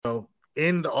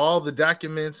in all the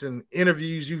documents and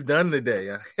interviews you've done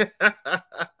today.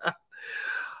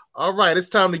 All right, it's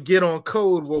time to get on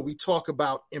code where we talk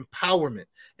about empowerment.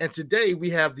 And today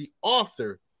we have the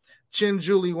author,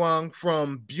 Chin-Julie Wang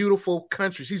from Beautiful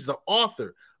Country. She's the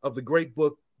author of the great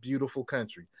book, Beautiful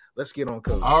Country. Let's get on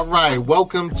code. All right,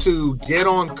 welcome to Get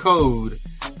on Code,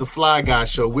 the Fly Guy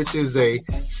Show, which is a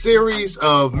series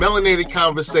of melanated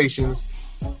conversations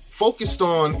focused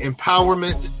on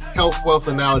empowerment, health, wealth,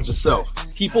 and knowledge of self.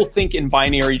 People think in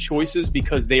binary choices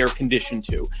because they are conditioned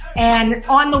to. And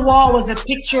on the wall was a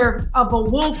picture of a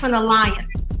wolf and a lion.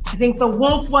 I think the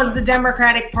wolf was the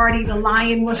Democratic Party, the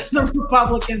lion was the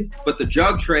Republicans. But the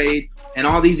drug trade and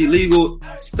all these illegal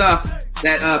stuff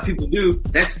that people do,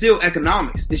 that's still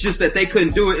economics. It's just that they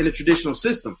couldn't do it in a traditional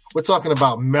system. We're talking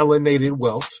about melanated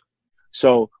wealth.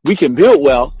 So we can build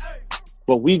wealth,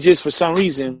 but we just, for some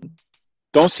reason,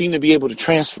 don't seem to be able to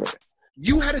transfer it.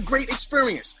 You had a great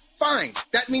experience. Fine.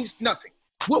 That means nothing.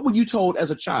 What were you told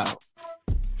as a child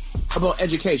about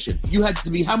education? You had to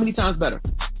be how many times better?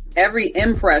 Every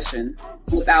impression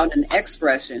without an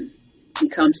expression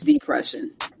becomes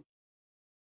depression.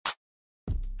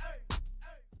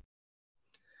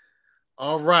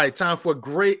 All right, time for a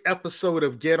great episode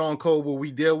of Get on Code where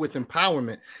we deal with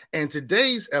empowerment. And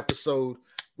today's episode,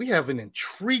 we have an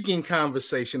intriguing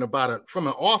conversation from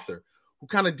an author who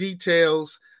kind of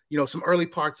details, some early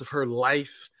parts of her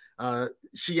life.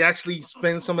 She actually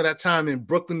spends some of that time in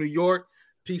Brooklyn, New York.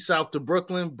 Peace out to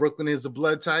Brooklyn. Brooklyn is the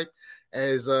blood type.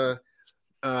 As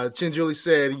Chin-Julie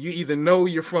said, you either know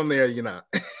you're from there or you're not.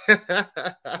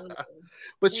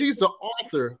 But she's the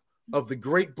author of the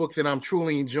great book that I'm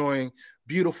truly enjoying,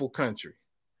 Beautiful Country.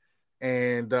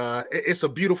 And it's a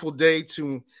beautiful day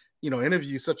to,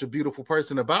 interview such a beautiful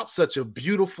person about such a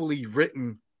beautifully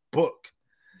written book.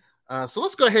 So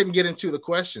let's go ahead and get into the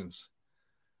questions.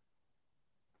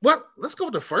 Well, let's go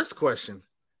with the first question.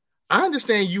 I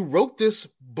understand you wrote this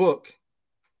book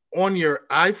on your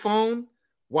iPhone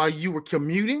while you were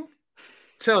commuting.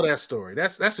 Tell that story.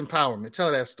 That's empowerment.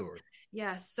 Tell that story.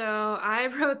 Yes. So I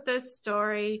wrote this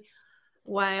story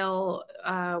while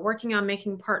working on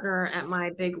making partner at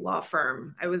my big law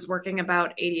firm. I was working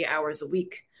about 80 hours a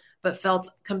week, but felt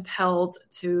compelled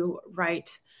to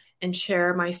write and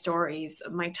share my stories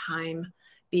of my time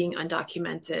being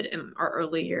undocumented in our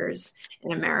early years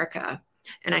in America.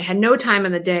 And I had no time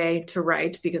in the day to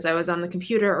write because I was on the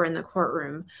computer or in the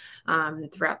courtroom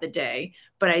throughout the day.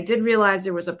 But I did realize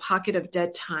there was a pocket of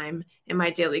dead time in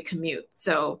my daily commute.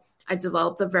 So I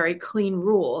developed a very clean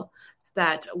rule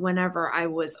that whenever I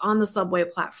was on the subway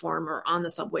platform or on the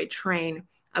subway train,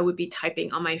 I would be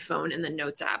typing on my phone in the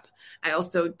Notes app. I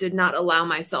also did not allow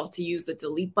myself to use the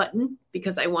delete button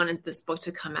because I wanted this book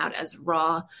to come out as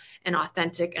raw and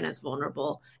authentic and as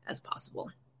vulnerable as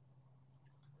possible.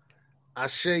 I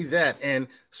say that. And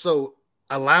so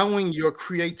allowing your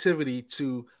creativity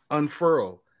to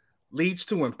unfurl leads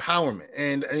to empowerment.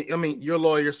 And I mean, you're a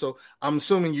lawyer, so I'm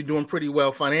assuming you're doing pretty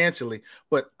well financially,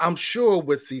 but I'm sure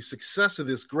with the success of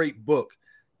this great book,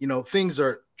 things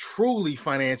are truly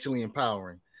financially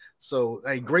empowering. So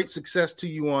a great success to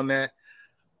you on that.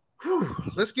 Whew,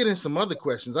 let's get in some other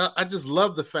questions. I just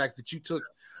love the fact that you took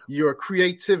your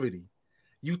creativity.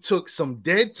 You took some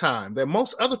dead time that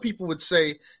most other people would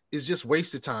say is just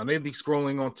wasted time. They'd be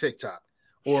scrolling on TikTok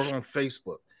or on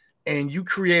Facebook. And you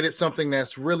created something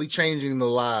that's really changing the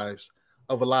lives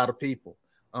of a lot of people.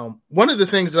 One of the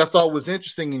things that I thought was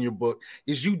interesting in your book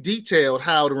is you detailed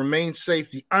how to remain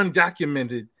safe, the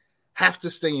undocumented have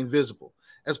to stay invisible.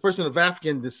 As a person of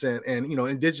African descent and,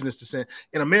 indigenous descent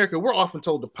in America, we're often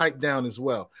told to pipe down as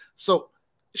well. So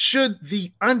should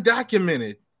the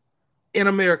undocumented in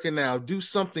America now do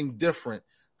something different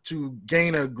to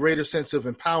gain a greater sense of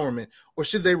empowerment, or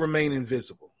should they remain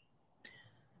invisible?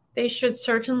 They should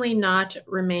certainly not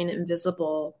remain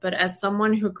invisible, but as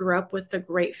someone who grew up with the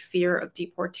great fear of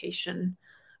deportation,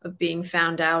 of being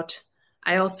found out,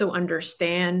 I also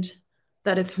understand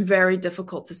that it's very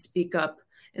difficult to speak up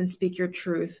and speak your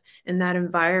truth in that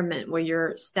environment where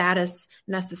your status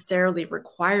necessarily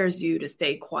requires you to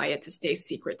stay quiet, to stay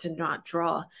secret, to not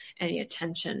draw any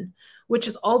attention, which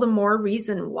is all the more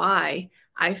reason why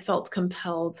I felt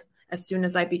compelled as soon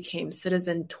as I became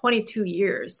citizen 22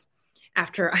 years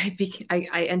after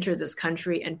I entered this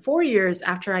country and 4 years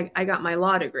after I got my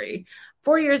law degree,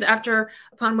 4 years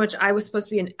upon which I was supposed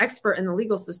to be an expert in the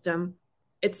legal system.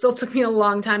 It still took me a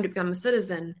long time to become a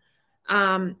citizen.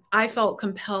 I felt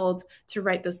compelled to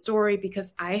write the story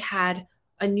because I had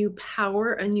a new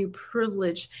power, a new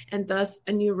privilege, and thus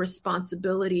a new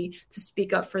responsibility to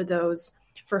speak up for those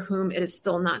for whom it is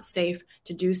still not safe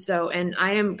to do so. And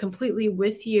I am completely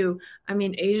with you. I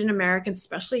mean, Asian Americans,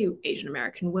 especially Asian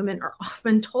American women, are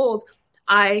often told,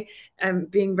 I am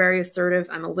being very assertive.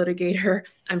 I'm a litigator.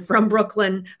 I'm from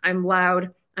Brooklyn. I'm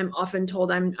loud. I'm often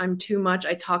told I'm too much.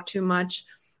 I talk too much.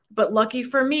 But lucky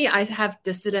for me, I have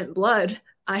dissident blood.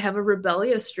 I have a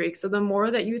rebellious streak. So the more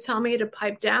that you tell me to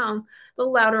pipe down, the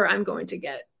louder I'm going to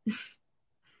get.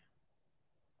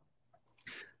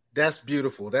 That's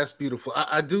beautiful. That's beautiful.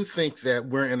 I do think that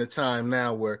we're in a time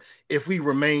now where if we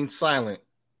remain silent,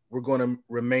 we're going to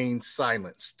remain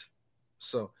silenced.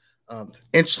 So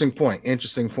interesting point.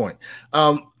 Interesting point.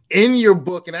 In your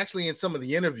book, and actually in some of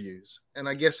the interviews, and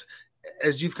I guess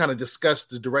as you've kind of discussed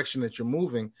the direction that you're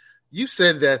moving, you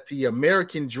said that the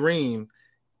American dream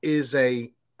is a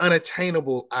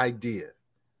unattainable idea.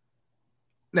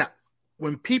 Now,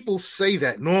 when people say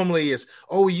that, normally it's,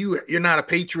 oh, you're not a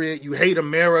patriot, you hate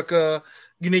America,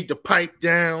 you need to pipe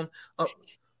down.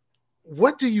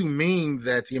 What do you mean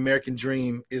that the American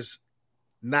dream is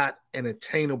not an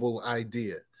attainable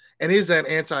idea? And is that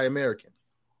anti-American?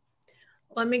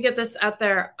 Let me get this out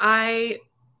there. I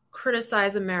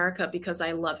criticize America because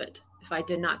I love it. If I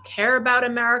did not care about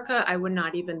America, I would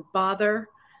not even bother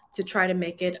to try to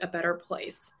make it a better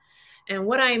place. And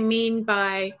what I mean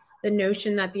by the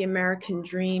notion that the American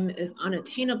dream is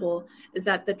unattainable is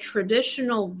that the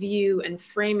traditional view and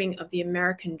framing of the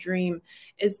American dream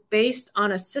is based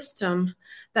on a system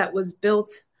that was built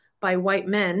by white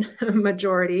men,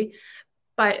 majority,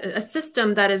 by a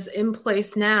system that is in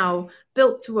place now,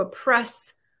 built to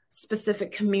oppress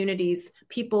specific communities,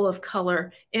 people of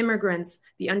color, immigrants,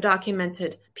 the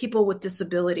undocumented, people with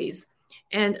disabilities.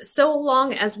 And so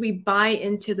long as we buy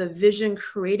into the vision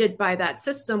created by that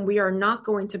system, we are not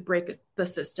going to break the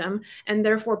system. And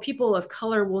therefore, people of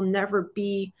color will never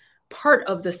be part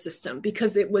of the system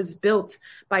because it was built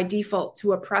by default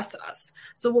to oppress us.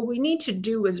 So what we need to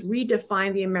do is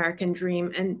redefine the American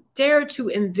dream and dare to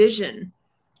envision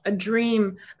a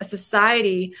dream, a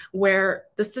society where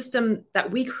the system that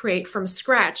we create from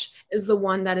scratch is the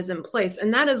one that is in place.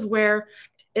 And that is where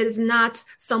it is not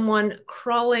someone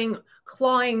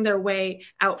clawing their way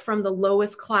out from the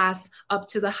lowest class up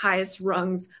to the highest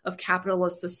rungs of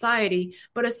capitalist society,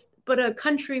 but a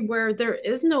country where there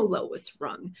is no lowest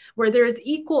rung, where there is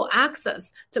equal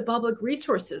access to public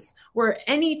resources, where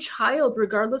any child,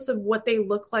 regardless of what they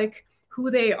look like, who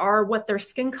they are, what their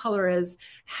skin color is,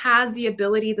 has the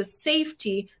ability, the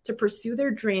safety to pursue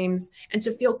their dreams and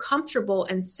to feel comfortable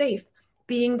and safe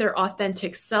being their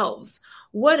authentic selves.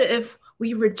 What if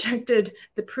we rejected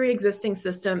the pre-existing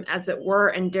system as it were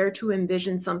and dare to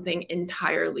envision something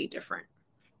entirely different?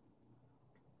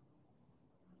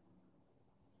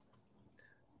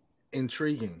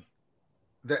 Intriguing.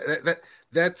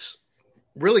 That's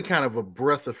really kind of a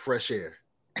breath of fresh air.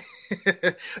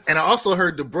 And I also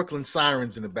heard the Brooklyn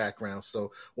Sirens in the background.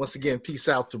 So once again, peace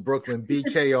out to Brooklyn.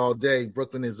 BK all day.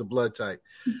 Brooklyn is a blood type.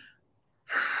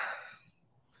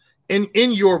 In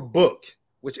your book,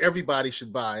 which everybody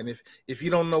should buy, and if you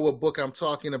don't know what book I'm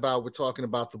talking about, we're talking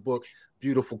about the book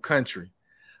Beautiful Country.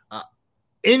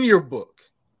 In your book,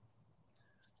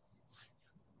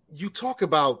 you talk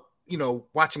about,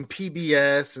 watching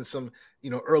PBS and some,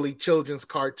 early children's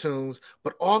cartoons,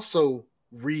 but also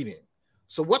reading.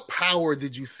 So what power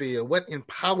did you feel? What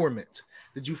empowerment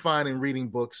did you find in reading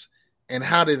books? And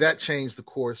how did that change the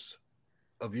course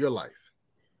of your life?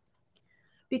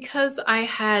 Because I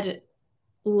had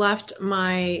left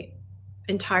my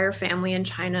entire family in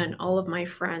China and all of my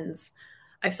friends,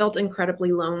 I felt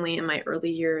incredibly lonely in my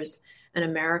early years in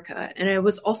America. And it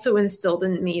was also instilled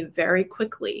in me very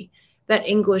quickly that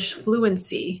English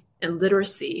fluency and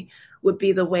literacy would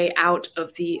be the way out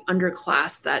of the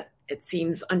underclass that it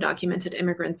seems undocumented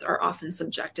immigrants are often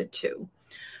subjected to.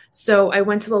 So I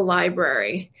went to the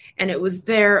library, and it was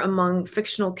there among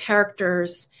fictional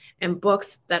characters and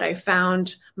books that I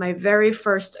found my very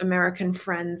first American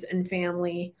friends and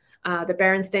family, the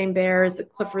Berenstain Bears, the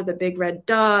Clifford the Big Red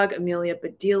Dog, Amelia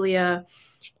Bedelia.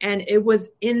 And it was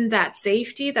in that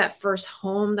safety, that first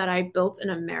home that I built in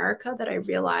America, that I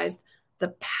realized the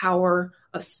power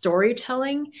of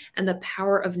storytelling and the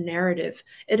power of narrative.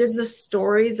 It is the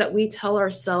stories that we tell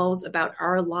ourselves about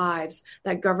our lives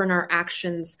that govern our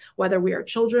actions, whether we are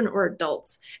children or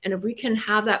adults. And if we can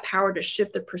have that power to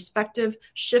shift the perspective,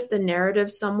 shift the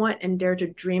narrative somewhat, and dare to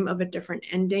dream of a different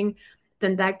ending,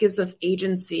 then that gives us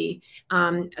agency,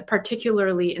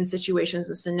 particularly in situations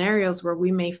and scenarios where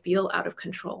we may feel out of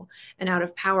control and out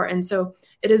of power. And so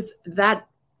it is that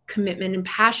commitment and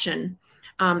passion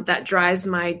that drives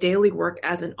my daily work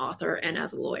as an author and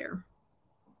as a lawyer.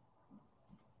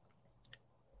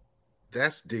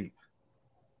 That's deep.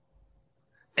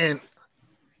 And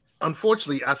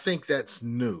unfortunately, I think that's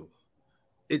new.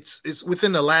 It's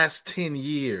within the last 10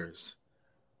 years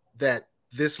that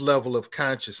this level of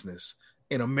consciousness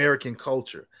in American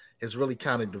culture has really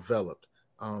kind of developed.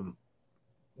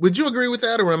 Would you agree with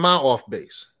that, or am I off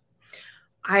base?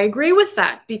 I agree with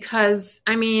that because,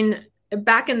 I mean,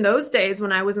 back in those days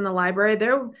when I was in the library,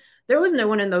 there was no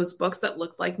one in those books that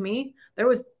looked like me. There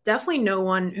was definitely no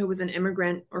one who was an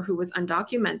immigrant or who was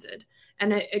undocumented.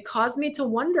 And it caused me to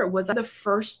wonder, was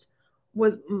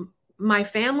my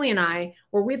family and I,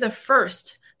 were we the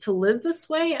first to live this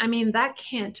way? I mean, that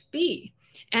can't be.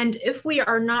 And if we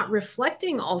are not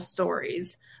reflecting all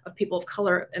stories of people of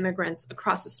color, immigrants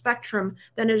across the spectrum,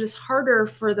 then it is harder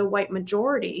for the white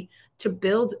majority to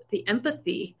build the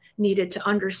empathy needed to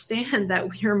understand that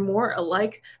we are more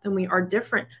alike than we are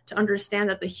different, to understand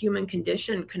that the human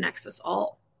condition connects us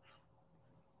all.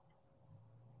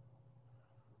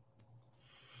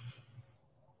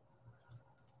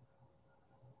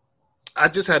 I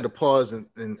just had to pause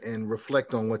and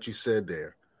reflect on what you said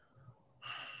there.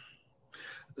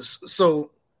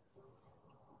 So,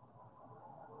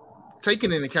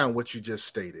 taking into account what you just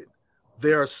stated,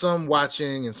 there are some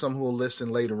watching and some who will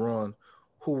listen later on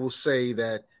who will say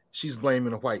that she's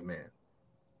blaming a white man.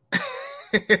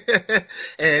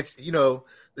 And,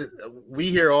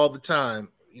 we hear all the time,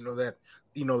 that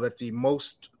the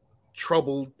most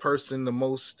troubled person, the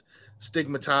most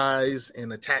stigmatized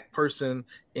and attacked person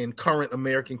in current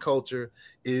American culture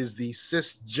is the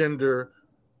cisgender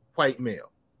white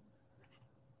male.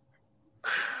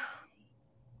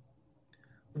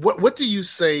 What do you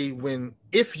say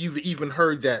if you've even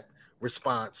heard that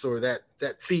response or that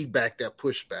feedback, that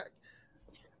pushback?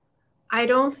 I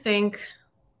don't think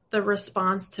the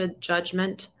response to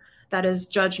judgment, that is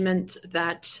judgment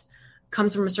that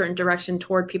comes from a certain direction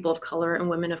toward people of color and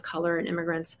women of color and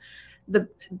immigrants,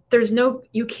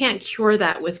 you can't cure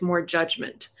that with more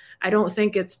judgment. I don't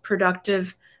think it's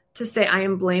productive to say I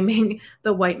am blaming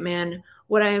the white man.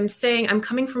 What I am saying, I'm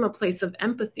coming from a place of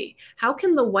empathy. How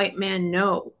can the white man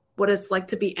know what it's like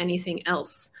to be anything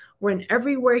else, when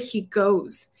everywhere he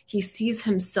goes, he sees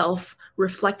himself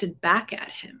reflected back at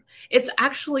him? It's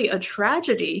actually a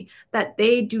tragedy that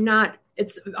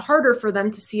it's harder for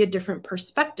them to see a different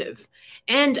perspective.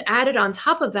 And added on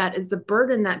top of that is the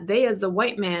burden that they, as the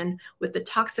white man, with the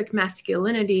toxic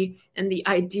masculinity and the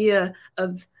idea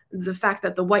of the fact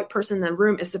that the white person in the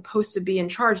room is supposed to be in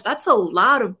charge, that's a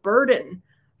lot of burden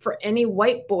for any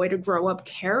white boy to grow up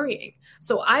carrying.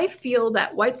 So I feel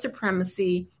that white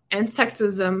supremacy and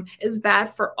sexism is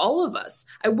bad for all of us.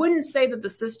 I wouldn't say that the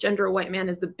cisgender white man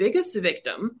is the biggest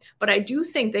victim, but I do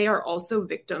think they are also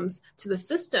victims to the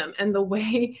system. And the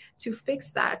way to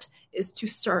fix that is to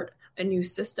start a new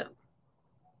system.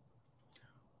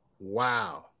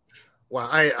 Wow.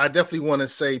 I definitely want to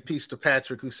say peace to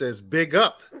Patrick, who says, big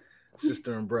up,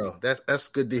 sister and bro. That's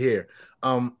good to hear.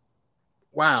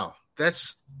 Wow.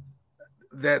 That's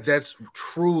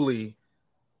truly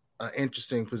an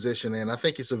interesting position. And I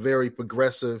think it's a very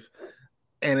progressive,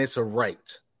 and it's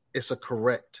a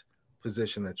correct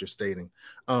position that you're stating.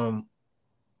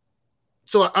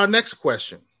 So our next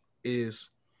question is,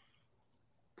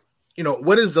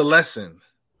 what is the lesson?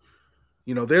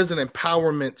 There's an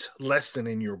empowerment lesson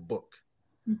in your book.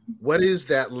 Mm-hmm. What is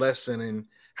that lesson, and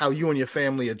how you and your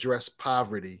family address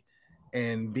poverty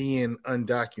and being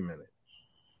undocumented?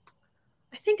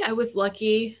 I think I was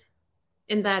lucky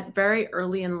in that very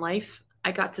early in life,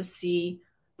 I got to see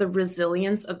the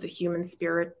resilience of the human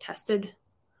spirit tested.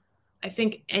 I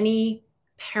think any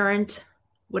parent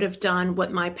would have done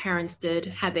what my parents did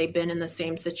had they been in the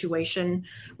same situation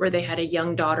where they had a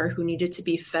young daughter who needed to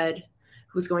be fed,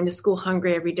 who's going to school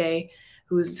hungry every day,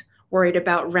 who's worried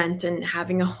about rent and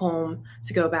having a home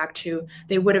to go back to.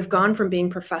 They would have gone from being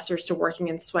professors to working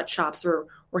in sweatshops or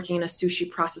working in a sushi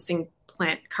processing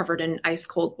plant covered in ice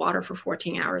cold water for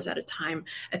 14 hours at a time.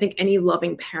 I think any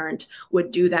loving parent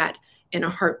would do that in a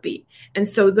heartbeat. And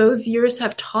so those years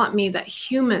have taught me that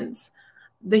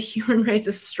the human race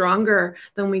is stronger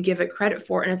than we give it credit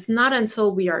for. And it's not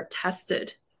until we are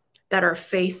tested that our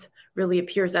faith really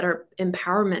appears, that our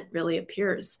empowerment really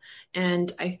appears.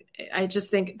 And I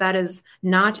just think that is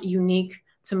not unique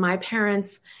to my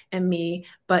parents and me,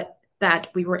 but that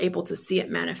we were able to see it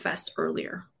manifest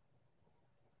earlier.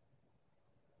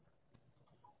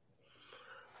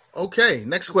 Okay,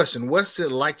 next question. What's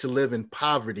it like to live in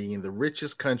poverty in the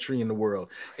richest country in the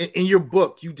world? In your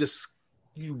book, you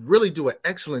really do an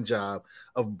excellent job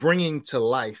of bringing to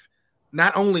life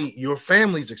not only your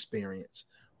family's experience,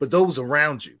 but those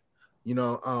around you.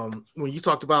 When you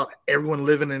talked about everyone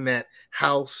living in that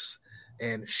house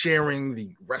and sharing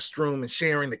the restroom and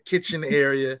sharing the kitchen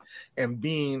area and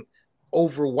being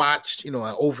overwatched, an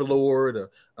overlord,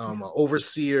 an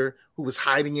overseer who was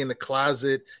hiding in the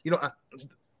closet, you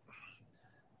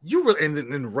were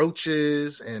and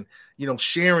roaches and,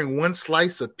 sharing one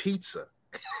slice of pizza.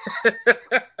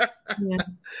 Yeah.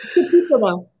 It's good pizza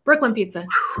though. Brooklyn pizza.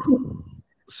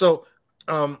 So,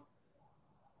 I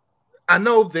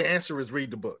know the answer is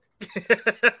read the book.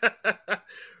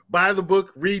 Buy the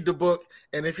book, read the book.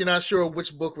 And if you're not sure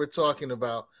which book we're talking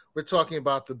about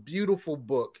the beautiful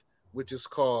book, which is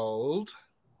called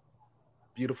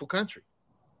Beautiful Country.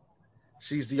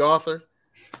 She's the author.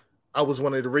 I was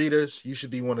one of the readers. You should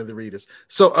be one of the readers.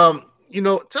 So,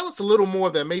 tell us a little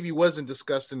more that maybe wasn't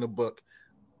discussed in the book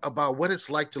about what it's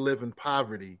like to live in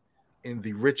poverty in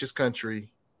the richest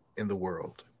country in the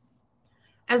world.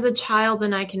 As a child,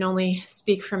 and I can only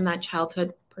speak from that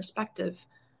childhood perspective,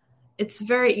 it's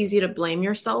very easy to blame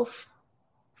yourself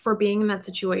for being in that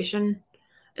situation,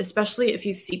 especially if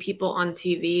you see people on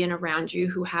TV and around you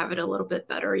who have it a little bit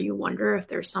better. You wonder if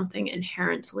there's something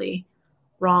inherently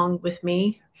wrong with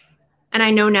me. And I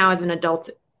know now as an adult,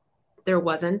 there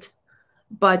wasn't,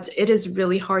 but it is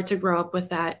really hard to grow up with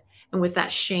that and with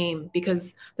that shame,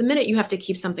 because the minute you have to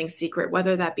keep something secret,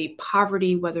 whether that be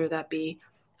poverty, whether that be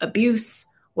abuse,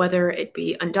 whether it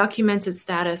be undocumented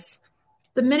status,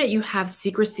 the minute you have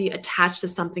secrecy attached to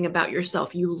something about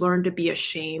yourself, you learn to be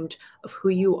ashamed of who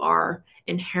you are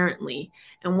inherently.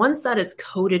 And once that is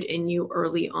coded in you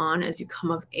early on as you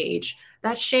come of age,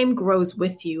 that shame grows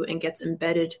with you and gets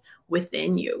embedded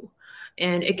within you.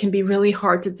 And it can be really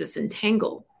hard to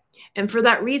disentangle. And for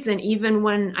that reason, even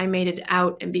when I made it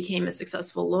out and became a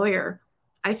successful lawyer,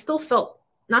 I still felt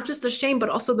not just the shame, but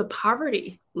also the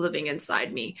poverty living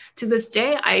inside me. To this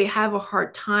day, I have a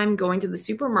hard time going to the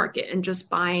supermarket and just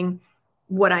buying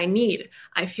what I need.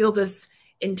 I feel this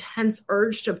intense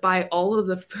urge to buy all of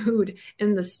the food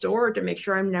in the store to make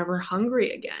sure I'm never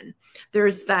hungry again.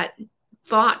 There's that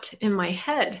thought in my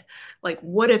head, like,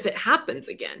 what if it happens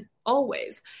again?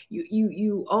 Always.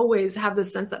 You always have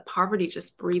this sense that poverty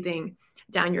just breathing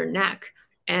down your neck.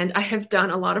 And I have done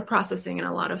a lot of processing and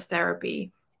a lot of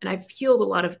therapy, and I've healed a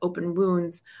lot of open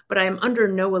wounds, but I am under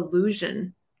no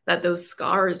illusion that those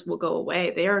scars will go away.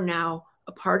 They are now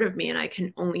a part of me, and I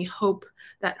can only hope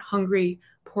that hungry,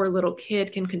 poor little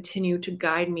kid can continue to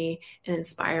guide me and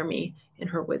inspire me in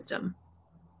her wisdom.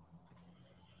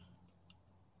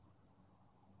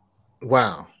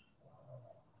 Wow.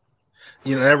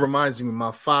 That reminds me of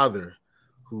my father,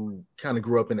 who kind of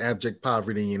grew up in abject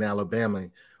poverty in Alabama,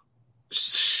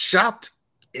 shopped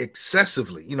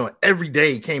excessively. Every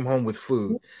day he came home with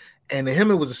food. And to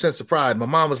him, it was a sense of pride. My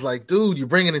mom was like, dude, you're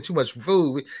bringing in too much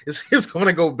food. It's going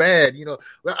to go bad.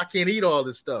 Well, I can't eat all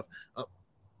this stuff.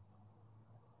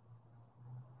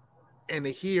 And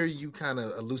to hear you kind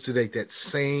of elucidate that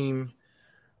same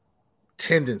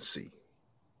tendency,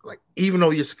 like, even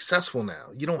though you're successful now,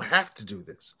 you don't have to do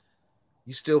this.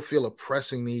 You still feel a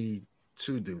pressing need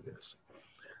to do this.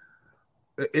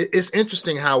 It's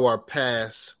interesting how our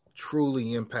past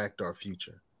truly impact our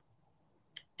future.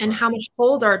 And how much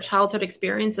hold our childhood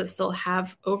experiences still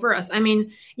have over us. I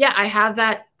mean, yeah, I have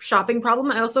that shopping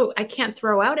problem. I can't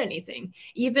throw out anything.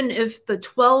 Even if the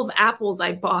 12 apples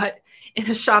I bought in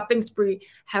a shopping spree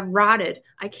have rotted,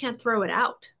 I can't throw it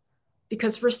out.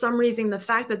 Because for some reason, the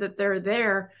fact that they're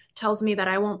there tells me that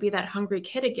I won't be that hungry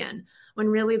kid again, when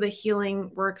really the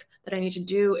healing work that I need to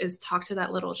do is talk to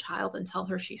that little child and tell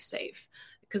her she's safe.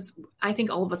 Because I think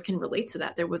all of us can relate to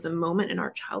that. There was a moment in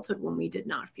our childhood when we did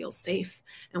not feel safe.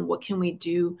 And what can we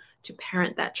do to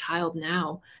parent that child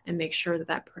now and make sure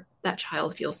that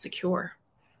child feels secure?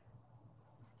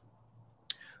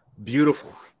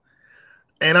 Beautiful.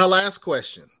 And our last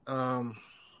question.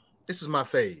 This is my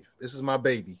fave. This is my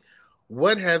baby.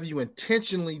 What have you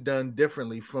intentionally done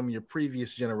differently from your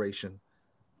previous generation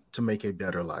to make a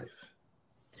better life?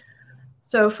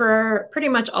 So for pretty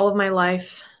much all of my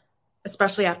life,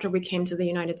 especially after we came to the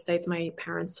United States, my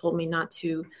parents told me not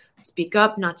to speak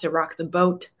up, not to rock the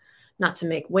boat, not to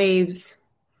make waves.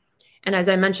 And as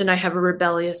I mentioned, I have a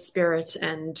rebellious spirit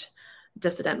and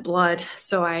dissident blood,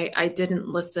 so I didn't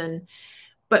listen.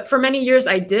 But for many years,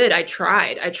 I did. I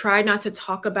tried not to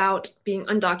talk about being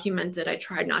undocumented. I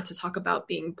tried not to talk about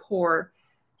being poor.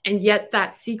 And yet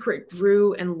that secret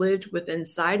grew and lived within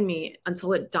inside me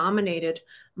until it dominated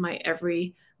my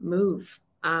every move.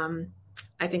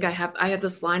 I think I have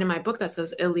this line in my book that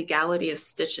says illegality is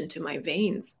stitched into my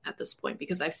veins at this point,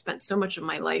 because I've spent so much of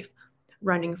my life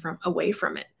running away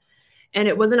from it. And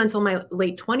it wasn't until my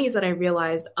late 20s that I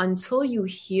realized, until you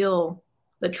heal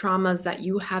the traumas that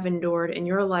you have endured in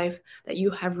your life, that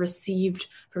you have received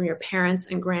from your parents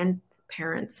and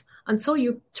grandparents, until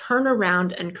you turn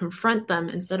around and confront them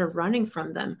instead of running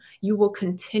from them, you will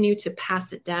continue to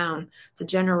pass it down to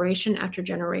generation after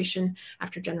generation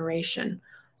after generation.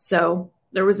 So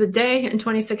there was a day in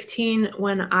 2016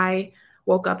 when I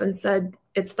woke up and said,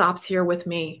 it stops here with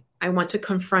me. I want to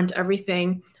confront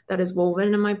everything that is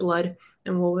woven in my blood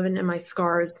and woven in my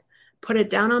scars, put it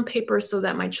down on paper so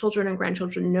that my children and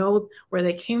grandchildren know where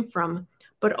they came from,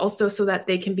 but also so that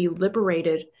they can be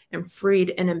liberated and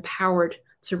freed and empowered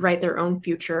to write their own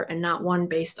future and not one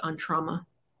based on trauma.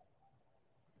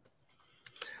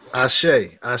 Ashe.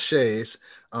 It's,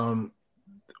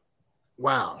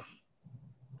 wow,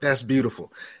 that's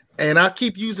beautiful. And I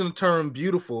keep using the term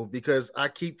beautiful because I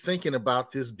keep thinking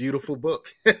about this beautiful book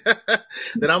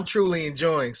that I'm truly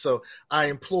enjoying. So I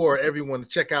implore everyone to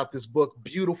check out this book,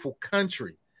 Beautiful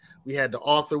Country. We had the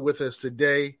author with us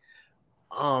today.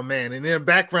 Oh, man. And in the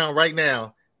background right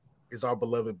now is our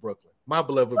beloved Brooklyn. My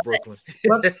beloved Brooklyn.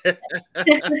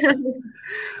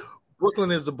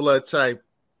 Brooklyn is a blood type.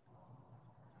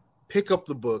 Pick up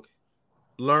the book.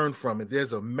 Learn from it.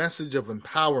 There's a message of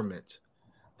empowerment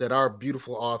that our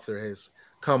beautiful author has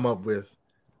come up with.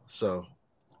 So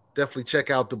definitely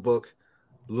check out the book,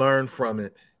 learn from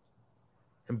it,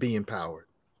 and be empowered.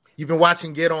 You've been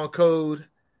watching Get On Code.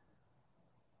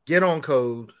 Get on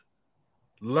code,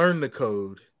 learn the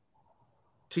code,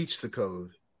 teach the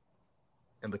code,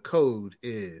 and the code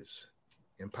is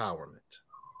empowerment.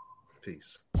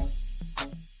 Peace.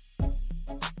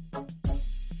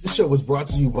 This show was brought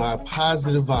to you by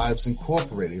Positive Vibes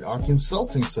Incorporated, our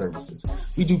consulting services.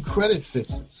 We do credit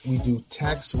fixes. We do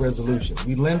tax resolution.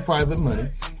 We lend private money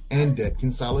and debt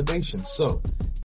consolidation. So